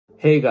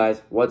Hey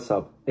guys, what's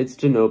up? It's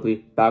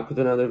Ginobili, back with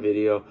another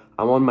video.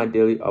 I'm on my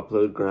daily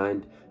upload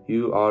grind.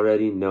 You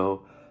already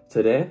know.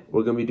 Today,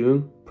 we're gonna be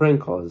doing prank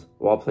calls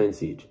while playing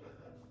Siege.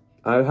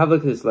 I have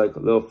this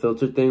little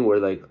filter thing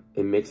where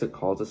it makes a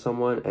call to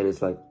someone and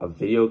it's like a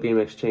video game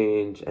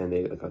exchange and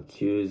they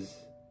accuse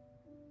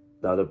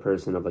the other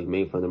person of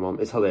making fun of their mom.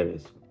 It's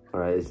hilarious.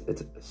 Alright,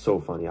 it's so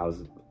funny. I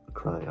was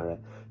crying,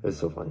 alright. It's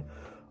so funny.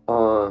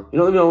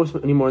 Let me not waste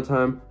any more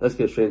time. Let's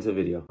get straight into the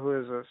video.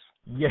 Who is this?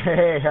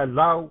 Yeah,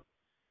 hello.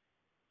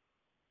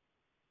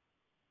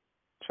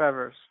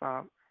 Trevor,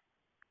 stop.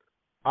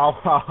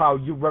 Oh,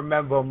 you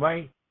remember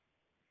me?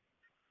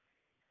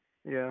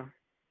 Yeah.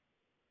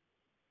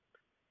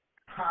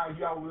 Hi,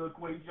 yo, look,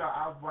 wait, y'all,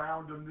 I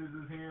found him. This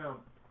is him.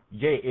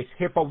 Yeah, it's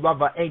Hippo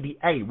Lover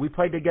 88. We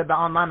played together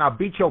online. I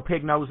beat your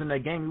pig nose in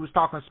that game. You was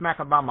talking smack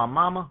about my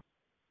mama.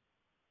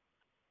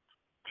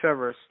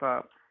 Trevor,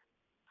 stop.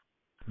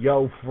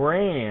 Your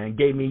friend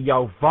gave me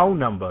your phone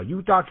number.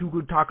 You thought you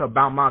could talk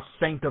about my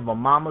saint of a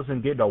mamas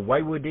and get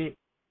away with it?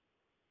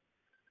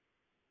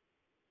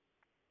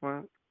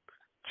 What?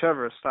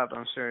 Trevor, stop.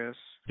 I'm serious.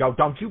 Yo,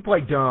 don't you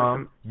play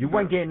dumb. You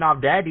ain't getting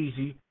off that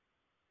easy.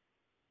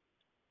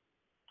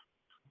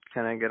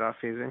 Can I get off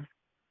easy?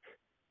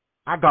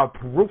 I got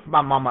proof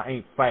my mama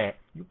ain't fat.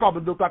 You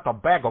probably look like a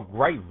bag of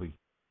gravy.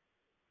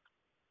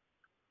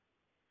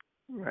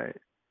 Right.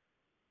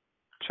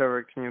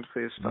 Trevor, can you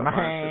please stop?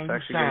 Man, it's you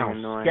actually sound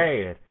getting annoying.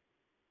 scared.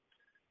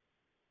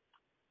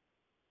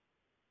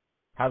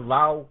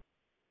 Hello?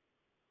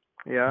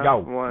 Yeah? Yo,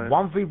 What?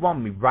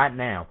 1v1 me right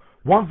now.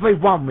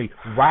 1v1 me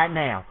right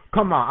now.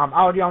 Come on, I'm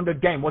already on the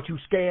game. What, you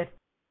scared?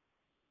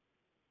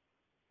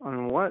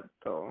 On what,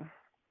 though?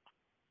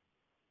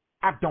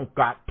 I don't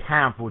got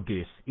time for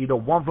this. Either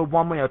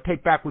 1v1 me or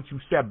take back what you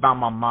said about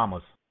my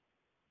mamas.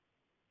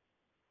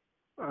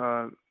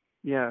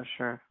 Yeah,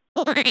 sure.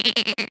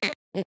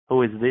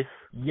 Who is this?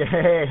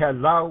 Yeah,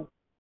 hello?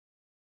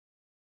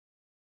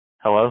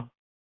 Hello?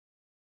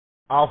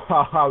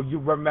 Oh, you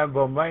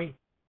remember me?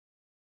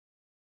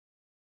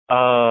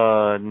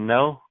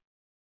 No.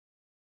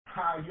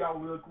 Hi, yo,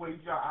 look,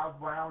 wait, y'all, I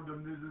found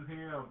him. This is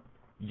him.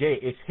 Yeah,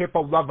 it's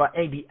Hippo Lover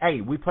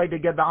 88. We played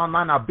together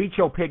online. I beat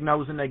your pig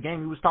nose in that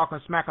game. You was talking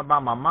smack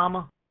about my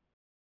mama.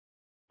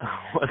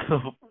 What the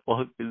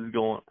fuck is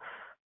going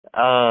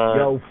on?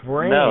 Your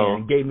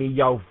friend gave me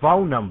your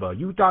phone number.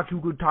 You thought you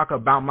could talk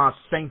about my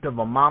saint of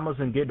a mamas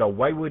and get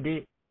away with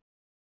it?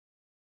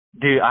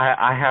 Dude,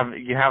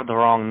 you have the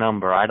wrong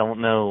number. I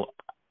don't know.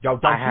 Yo,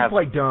 don't you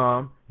play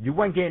dumb.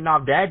 You ain't getting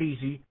off that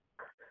easy.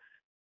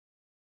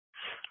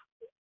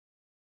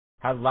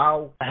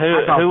 Hello? Who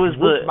was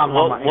the,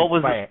 what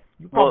was fat.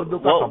 You probably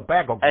look like a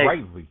bag of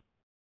gravy.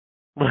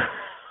 What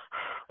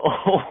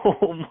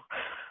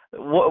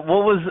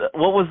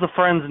was the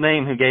friend's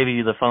name who gave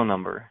you the phone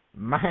number?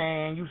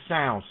 Man, you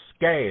sound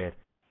scared.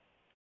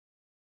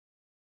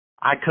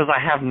 Because I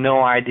have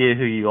no idea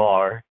who you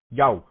are.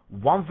 Yo,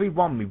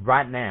 1v1 me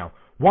right now.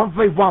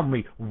 1v1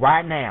 me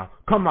right now.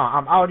 Come on,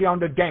 I'm already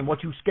on the game.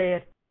 What, you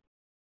scared?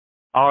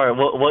 Alright,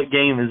 what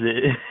game is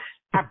it?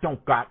 I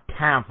don't got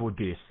time for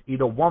this.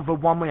 Either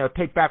 1v1 me or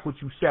take back what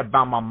you said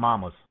about my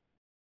mamas.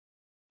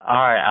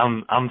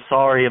 Alright, I'm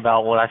sorry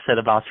about what I said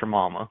about your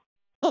mama.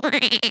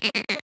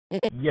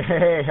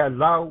 Yeah,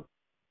 hello?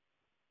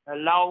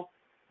 Hello?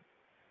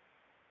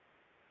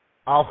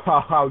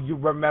 Oh, you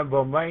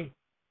remember me?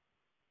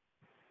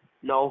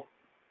 No.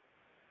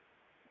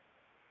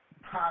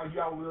 Hi,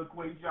 yo, look,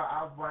 wait, y'all,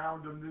 I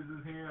found him. This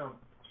is him.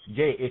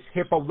 Yeah, it's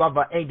Hippo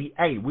Lover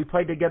 88. We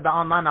played together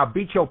online. I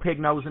beat your pig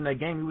nose in that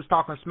game. You was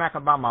talking smack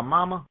about my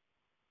mama.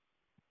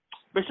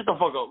 Bitch, shut the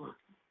fuck up.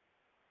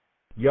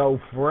 Your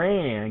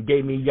friend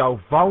gave me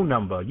your phone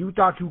number. You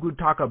thought you could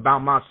talk about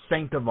my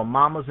saint of a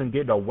mamas and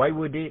get away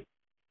with it?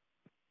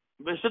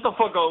 Bitch, shut the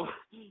fuck up.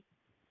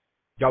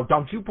 Yo,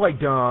 don't you play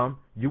dumb.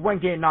 You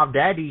ain't getting off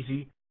that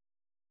easy.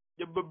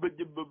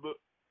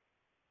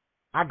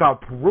 I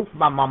got proof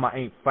my mama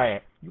ain't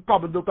fat. You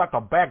probably look like a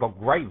bag of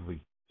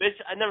gravy. Bitch,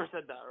 I never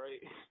said that,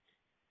 right?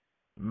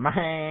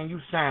 Man, you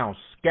sound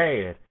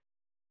scared.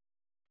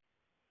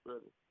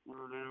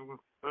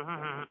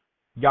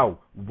 Yo,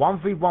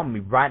 1v1 me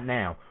right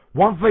now.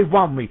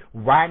 1v1 me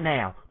right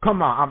now.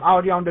 Come on, I'm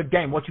already on the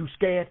game. What, you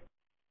scared?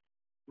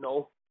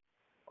 No.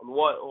 On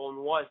what?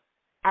 On what?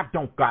 I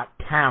don't got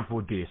time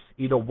for this.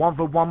 Either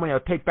 1v1 me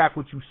or take back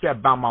what you said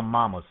about my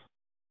mamas.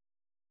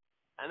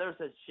 I never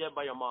said shit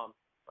about your mom,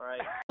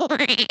 alright?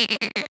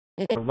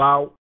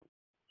 Hello?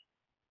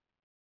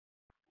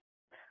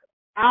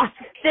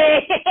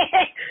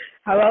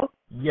 Hello?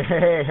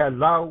 Yeah,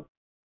 hello?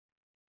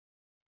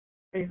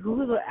 Hey,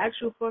 who the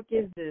actual fuck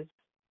is this?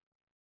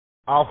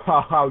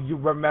 Oh, you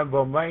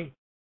remember me?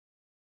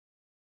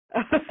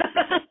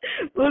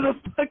 Who the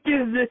fuck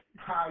is this?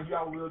 Hi,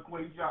 yo, look,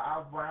 wait, y'all,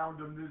 I found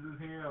him. This is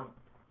him.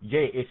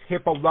 Yeah, it's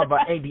Hippo Lover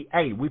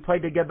 88. We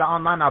played together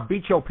online. I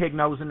beat your pig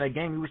nose in that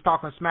game. You was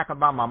talking smack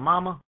about my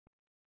mama.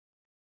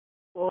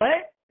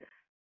 What?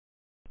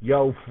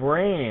 Your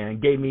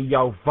friend gave me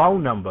your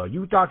phone number.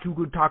 You thought you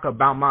could talk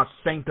about my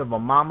saint of a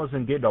mamas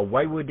and get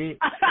away with it?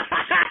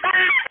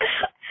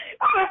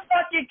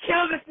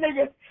 kill this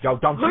nigga. Yo,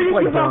 don't Who you you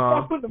play put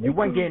on dumb. phone number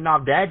You ain't to? getting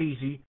off that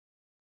easy.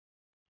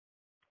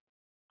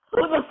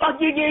 Who the fuck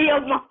you gave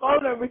us my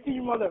phone number to,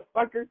 you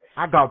motherfucker?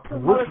 I got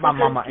proof my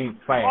mama ain't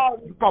fat.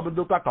 You probably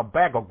look like a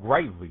bag of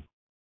gravy.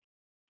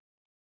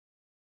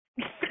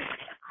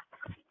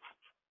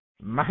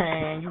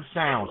 Man, you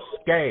sound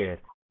scared.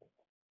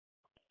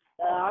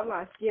 I'm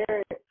not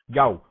scared.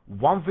 Yo,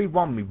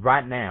 1v1 me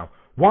right now.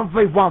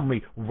 1v1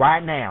 me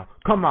right now.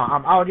 Come on,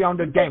 I'm already on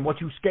the game. What,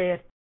 you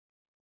scared?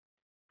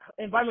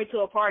 Invite me to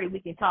a party, we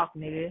can talk,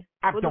 nigga.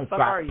 I What don't the fuck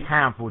got are you?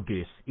 time for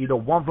this. Either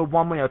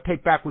 1v1 me or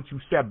take back what you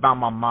said about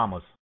my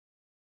mamas.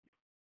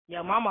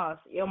 Your mama's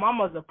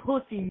a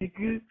pussy,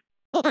 nigga.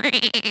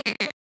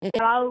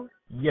 Hello?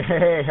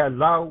 Yeah,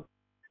 hello?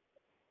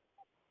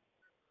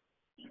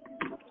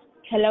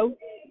 Hello?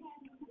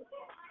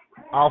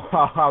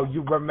 Oh,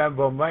 you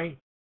remember me?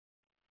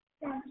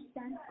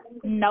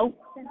 No.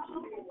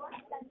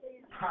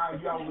 Hi,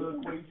 y'all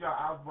look, wait, y'all,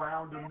 I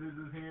found him, this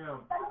is him.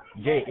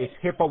 Yeah, it's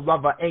Hippo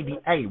Lover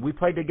 88. We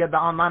played together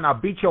online. I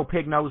beat your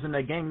pig nose in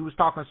the game. You was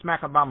talking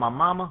smack about my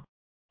mama.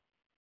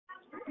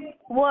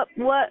 What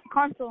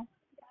console?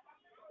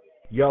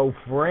 Your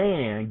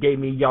friend gave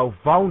me your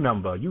phone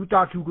number. You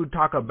thought you could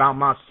talk about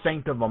my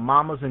saint of a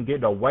mamas and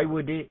get away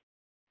with it?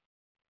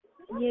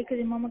 Yeah, 'cause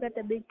your mama got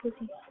that big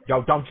pussy.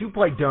 Yo, don't you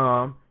play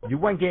dumb.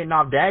 You ain't getting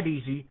off that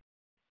easy.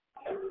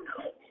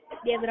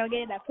 Yeah, but I'm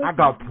getting that pussy. I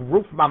got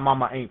proof my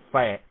mama ain't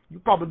fat. You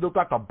probably look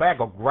like a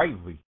bag of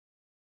gravy.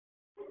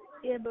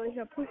 Yeah, but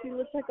your pussy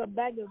looks like a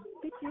bag of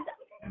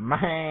bitches.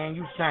 Man,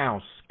 you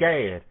sound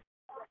scared.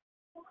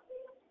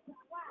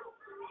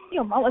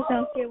 Your mama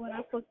sounds scared when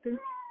I fucked her.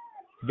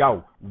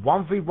 Yo,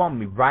 1v1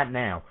 me right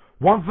now.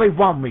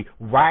 1v1 me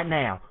right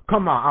now.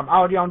 Come on, I'm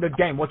already on the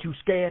game. What, you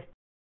scared?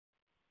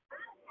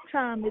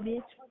 Try me,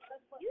 bitch.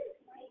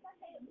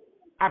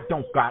 I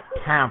don't got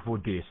time for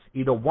this.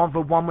 Either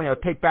 1v1 me or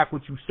take back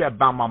what you said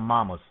about my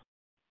mamas.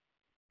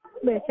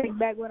 Better take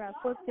back when I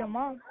fucked your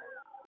mom.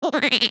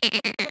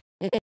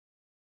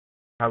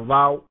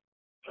 Hello?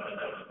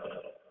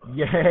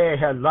 Yeah,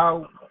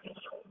 hello?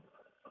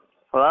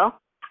 Hello?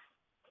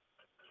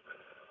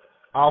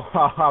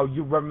 Oh,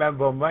 you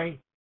remember me?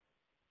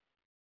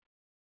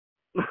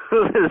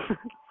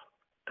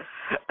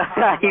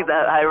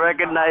 I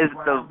recognize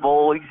the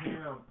voice.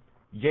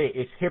 Yeah,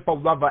 it's Hippo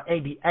Lover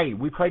 88.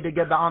 We played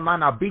together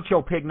online. I beat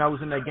your pig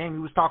nose in the game.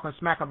 You was talking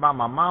smack about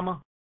my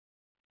mama.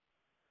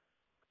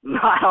 No,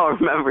 I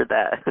don't remember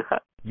that.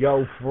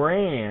 Your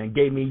friend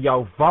gave me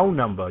your phone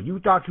number. You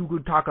thought you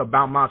could talk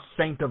about my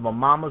saint of a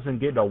mamas and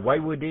get away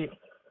with it?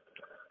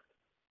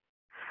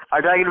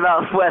 Are you talking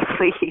about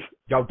Wesley?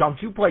 Yo,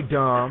 don't you play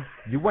dumb.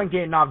 You ain't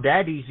getting off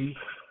that easy.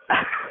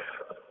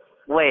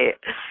 Wait,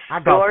 I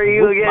who got are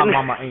you proof my again?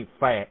 mama ain't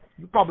fat.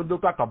 You probably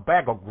look like a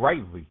bag of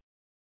gravy.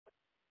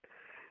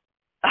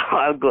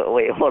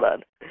 Wait, hold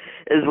on.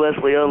 Is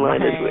Wesley online?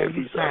 Man,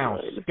 you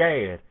sound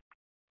scared.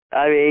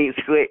 I mean,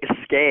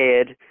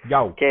 scared.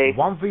 Yo, Okay.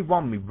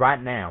 1v1 me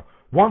right now.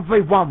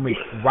 1v1 me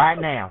right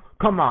now.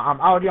 Come on, I'm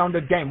already on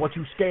the game. What,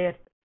 you scared?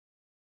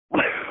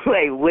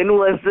 Wait, when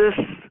was this?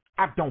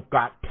 I don't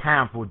got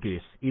time for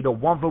this. Either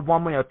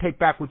 1v1 me or take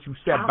back what you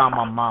said about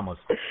my mamas.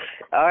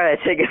 Alright,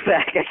 take it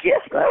back, I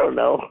guess. I don't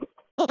know.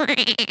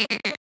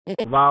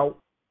 Hello?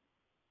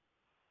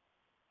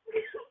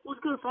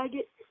 What's good,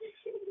 faggot?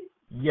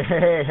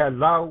 Yeah,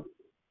 hello?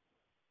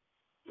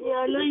 Yeah,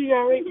 I know you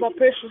got raped by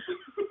Precious.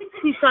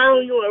 She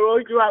found you and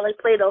rolled you out like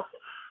Play-Doh.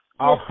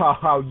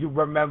 Oh, you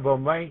remember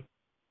me?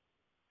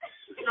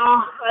 No,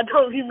 I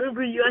don't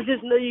remember you. I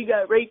just know you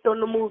got raped on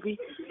the movie.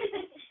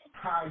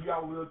 Hi,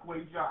 y'all look,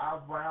 wait, y'all, I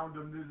found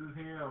him, this is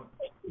him.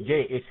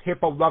 Yeah, it's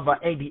Hippo Lover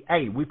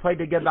 88. We played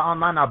together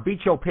online. I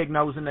beat your pig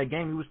nose in the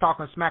game. You was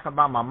talking smack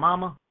about my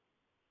mama.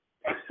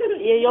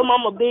 Yeah, your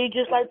mama big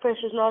just like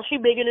Precious. No, she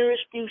bigger than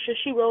Respucia.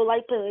 She roll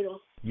like Play-Doh.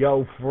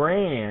 Your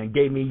friend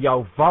gave me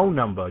your phone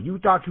number. You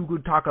thought you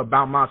could talk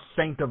about my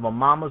saint of a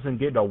mamas and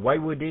get away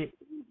with it?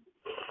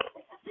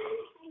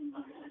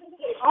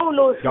 I don't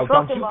know what you're Yo,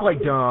 don't talking you about. play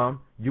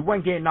dumb. You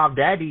ain't getting off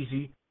that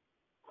easy.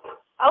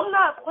 I'm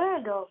not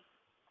playing, though.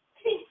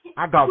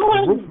 I got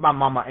proof my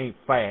mama ain't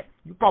fat.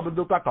 You probably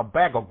look like a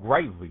bag of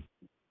gravy.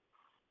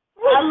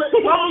 My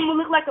mama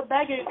look like a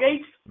bag of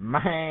grapes.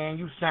 Man,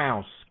 you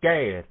sound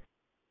scared.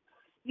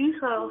 You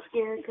sound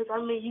scared because, I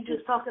mean, you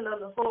just talking on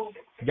the phone.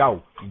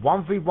 Yo,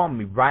 1v1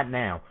 me right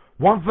now.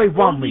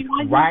 1v1 me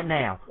right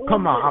now.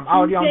 Come on, I'm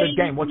already on the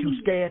game. What, you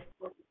scared?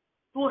 You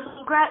want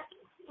some crack?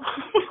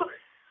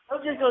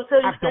 I'm just going to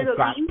tell you I straight don't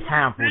up. got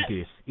time for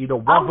this. Either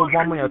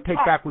 1v1 me or take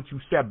back what you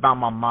said about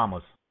my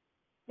mamas.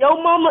 Your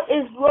mama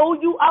is roll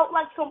you out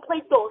like some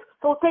Play-Dohs.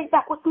 So take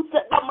back what you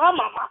said about my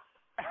mama.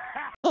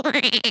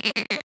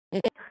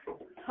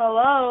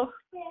 Hello?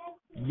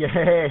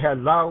 Yeah,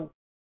 hello?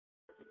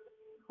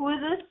 Who is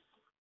this?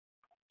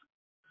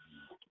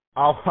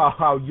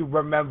 Oh, you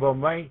remember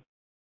me?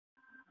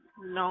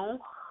 No.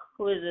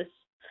 Who is this?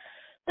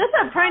 This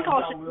is a prank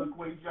call. Hi, y'all look,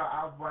 wait, y'all,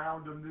 I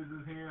found him, this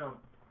is him.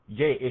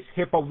 Yeah, it's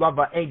Hippo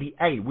Lover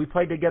 88. We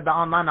played together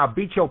online. I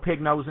beat your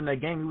pig nose in the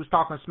game. You was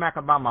talking smack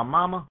about my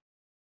mama.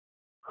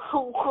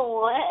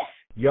 What?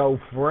 Your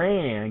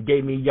friend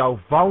gave me your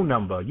phone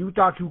number. You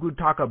thought you could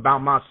talk about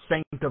my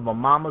saint of a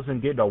mamas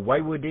and get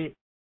away with it?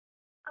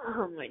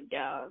 Oh my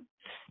god.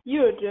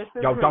 You're just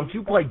Yo, don't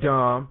you play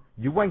dumb.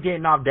 You ain't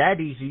getting off that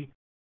easy.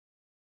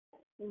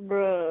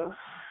 Bruh,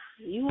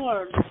 you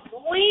are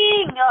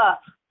annoying.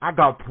 I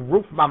got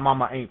proof my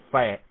mama ain't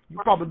fat. You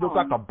probably look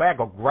like a bag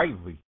of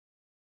gravy.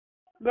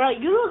 Bro,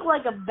 you look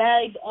like a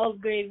bag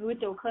of gravy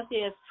with your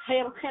cussy ass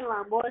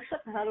hairline, boy.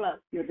 Shut the hell up.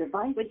 Your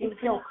device with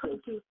your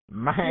cookie.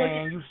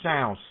 Man, you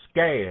sound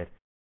scared.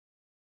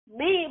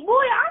 Me,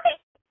 boy,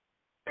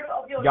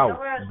 Yo,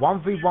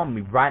 1v1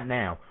 me right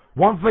now.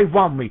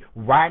 1v1 me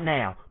right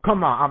now.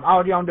 Come on, I'm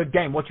already on the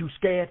game. What, you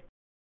scared?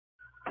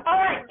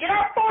 Alright, get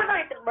out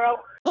Fortnite, bro.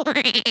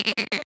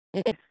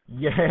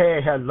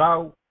 Yeah,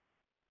 hello?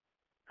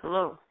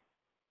 Hello.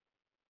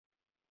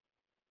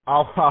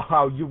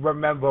 Oh, you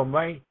remember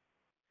me?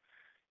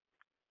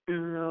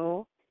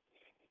 No.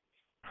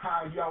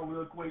 Hi, yo,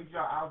 real quick,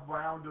 y'all. I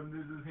found him.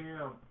 This is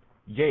him.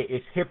 Yeah,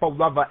 it's Hippo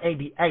Lover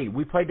 88.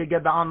 We played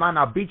together online.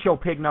 I beat your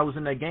pig nose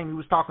in the game. You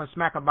was talking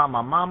smack about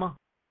my mama.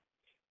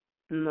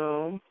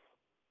 No.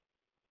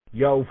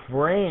 Your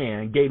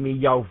friend gave me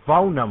your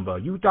phone number.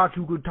 You thought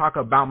you could talk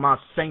about my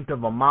saint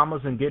of a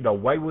mamas and get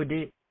away with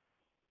it?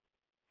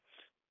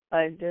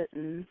 I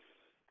didn't.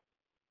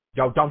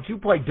 Yo, don't you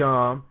play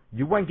dumb.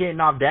 You ain't getting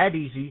off that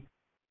easy.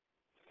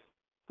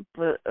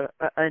 But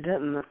I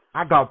didn't.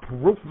 I got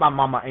proof my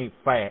mama ain't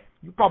fat.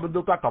 You probably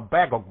look like a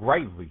bag of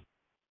gravy.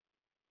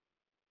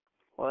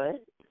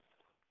 What?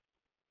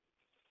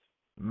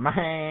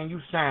 Man,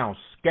 you sound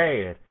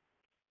scared.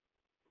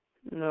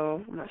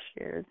 No, I'm not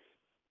scared.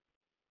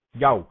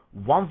 Yo,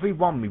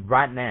 1v1 me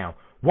right now.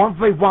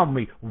 1v1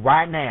 me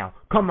right now.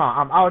 Come on,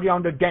 I'm already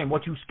on the game.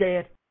 What, you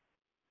scared?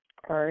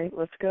 Alright,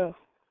 let's go.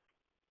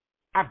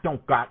 I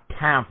don't got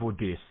time for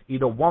this.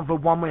 Either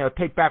 1v1 me or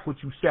take back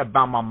what you said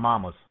about my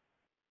mamas.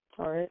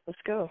 Alright, let's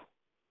go.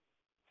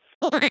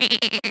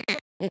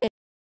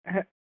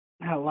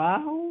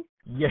 Hello?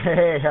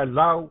 Yeah,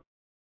 hello?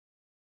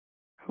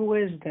 Who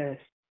is this?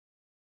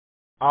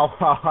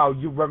 Oh,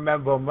 you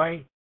remember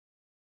me?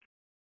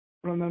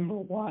 Remember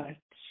what?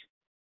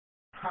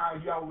 Hi,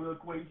 yo, real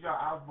quick, y'all.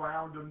 I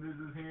found him. This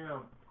is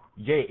him.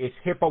 Yeah, it's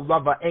Hippo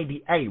Lover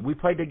 88. We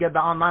played together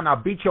online. I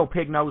beat your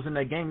pig nose in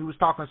the game. You was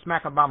talking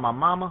smack about my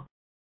mama.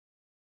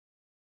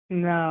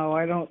 No,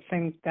 I don't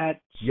think that's...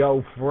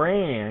 Your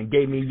friend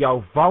gave me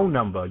your phone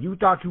number. You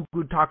thought you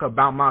could talk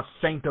about my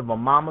saint of a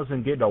mamas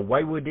and get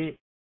away with it?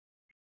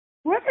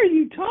 What are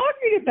you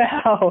talking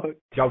about?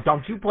 Yo,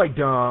 don't you play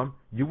dumb.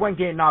 You ain't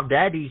getting off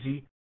that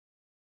easy.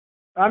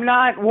 I'm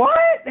not...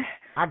 What?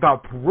 I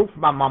got proof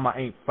my mama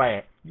ain't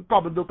fat. You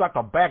probably look like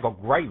a bag of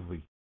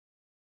gravy.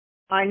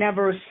 I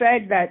never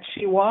said that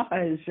she was.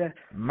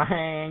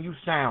 Man, you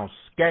sound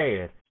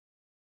scared.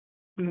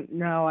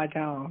 No, I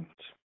don't.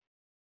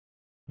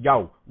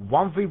 Yo,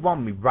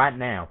 1v1 me right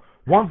now.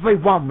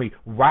 1v1 me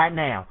right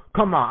now.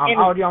 Come on, I'm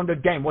already on the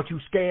game. What, you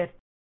scared?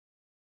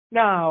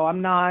 No,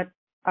 I'm not.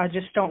 I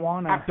just don't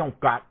want to. I don't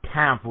got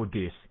time for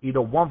this. Either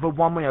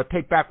 1v1 me or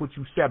take back what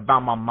you said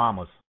about my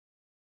mamas.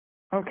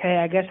 Okay,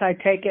 I guess I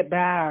take it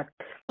back.